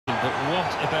but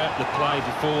what about the play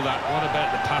before that? What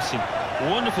about the passing?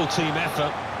 Wonderful team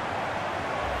effort.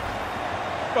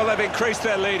 Well, they've increased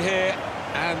their lead here,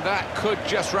 and that could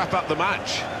just wrap up the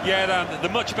match. Yeah, the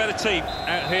much better team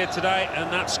out here today,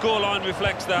 and that scoreline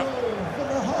reflects that.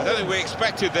 I don't think we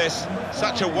expected this,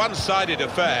 such a one-sided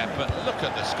affair, but look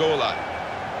at the scoreline.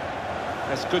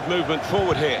 There's good movement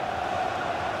forward here.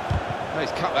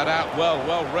 He's cut that out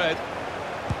well read.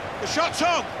 The shot's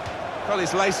on! Got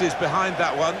his laces behind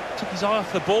that one. Took his eye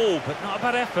off the ball, but not a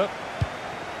bad effort.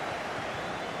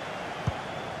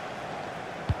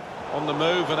 On the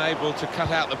move and able to cut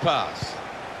out the pass.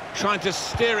 Trying to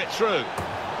steer it through.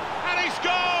 And he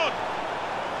scored!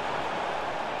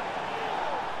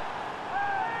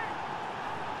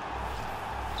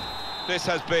 This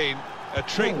has been a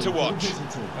treat to watch.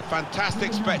 A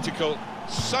fantastic spectacle.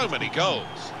 So many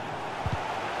goals.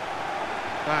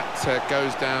 That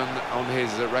goes down on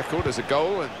his record as a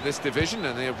goal in this division,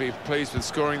 and he'll be pleased with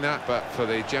scoring that, but for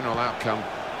the general outcome,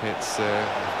 it's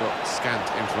got scant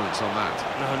influence on that.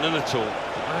 No, none at all.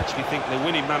 I actually think the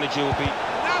winning manager will be...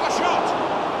 Now the shot!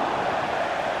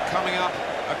 Coming up,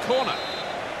 a corner.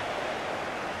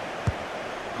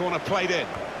 Corner played in.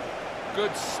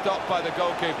 Good stop by the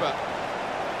goalkeeper.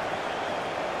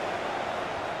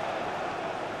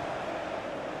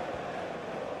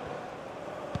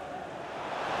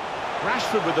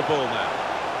 Rashford with the ball now.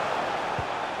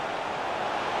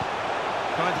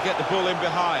 Trying to get the ball in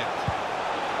behind.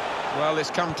 Well, it's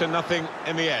come to nothing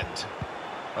in the end.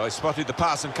 Oh, he spotted the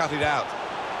pass and cut it out.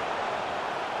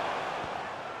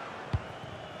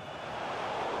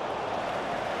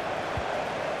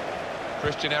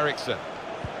 Christian Eriksen.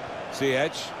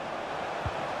 Ziyech.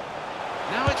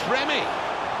 Now it's Remy.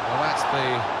 Well, that's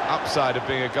the upside of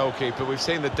being a goalkeeper. We've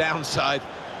seen the downside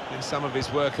in some of his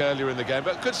work earlier in the game,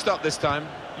 but good stop this time.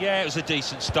 Yeah, it was a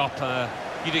decent stop.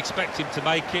 You'd expect him to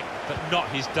make it, but not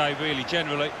his day, really,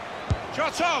 generally.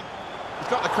 Shot on! He's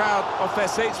got the crowd off their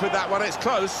seats with that one. It's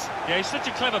close. Yeah, he's such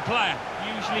a clever player.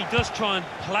 He usually does try and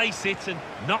place it, and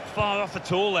not far off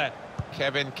at all there.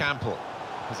 Kevin Campbell.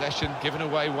 Possession given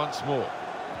away once more.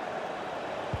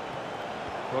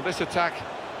 Well, this attack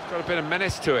has got a bit of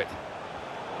menace to it.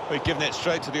 We've given it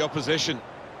straight to the opposition.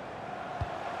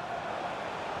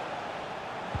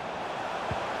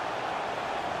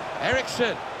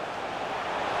 Eriksen.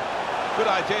 Good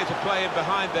idea to play in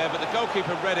behind there, but the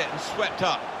goalkeeper read it and swept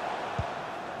up.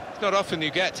 It's not often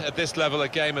you get at this level a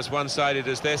game as one-sided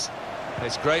as this.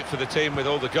 It's great for the team with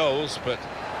all the goals, but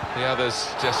the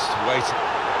others just wait.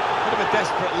 Bit of a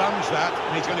desperate lunge that,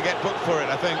 and he's going to get booked for it,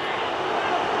 I think.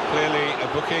 Clearly a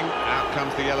booking, out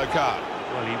comes the yellow card.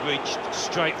 Well, he reached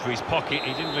straight for his pocket.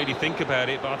 He didn't really think about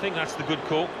it, but I think that's the good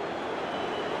call.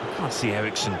 I can't see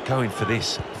Eriksen going for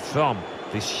this from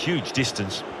this huge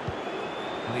distance.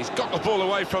 And he's got the ball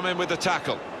away from him with the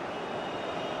tackle.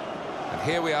 And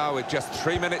here we are with just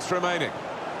 3 minutes remaining.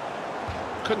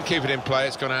 Couldn't keep it in play,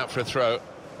 it's gone out for a throw.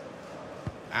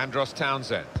 Andros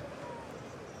Townsend.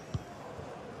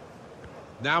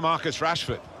 Now Marcus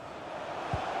Rashford.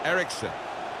 Eriksen.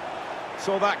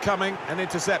 Saw that coming and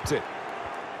intercepted.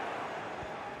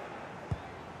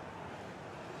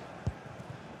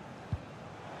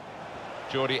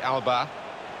 Jordi Alba.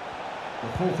 The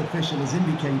fourth official has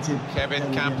indicated Kevin there will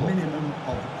be Campbell. a minimum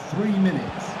of 3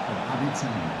 minutes of added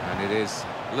time. And it is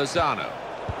Lozano.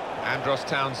 Andros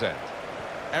Townsend.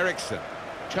 Eriksen.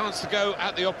 Chance to go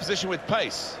at the opposition with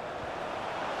pace.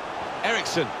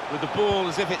 Eriksen with the ball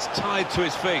as if it's tied to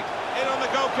his feet. In on the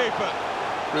goalkeeper.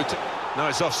 No,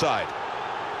 it's offside.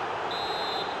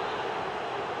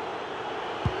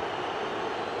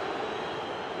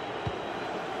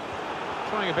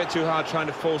 Trying a bit too hard, trying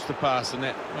to force the pass, and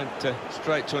it went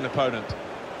straight to an opponent.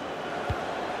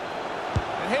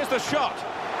 And here's the shot.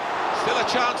 Still a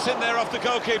chance in there off the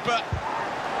goalkeeper.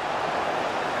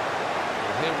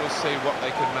 And here we'll see what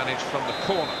they can manage from the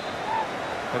corner.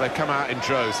 Well, they've come out in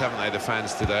droves, haven't they, the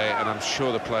fans today, and I'm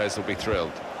sure the players will be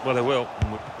thrilled. Well, they will.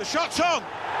 The shot's on!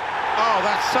 Oh,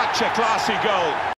 that's such a classy goal.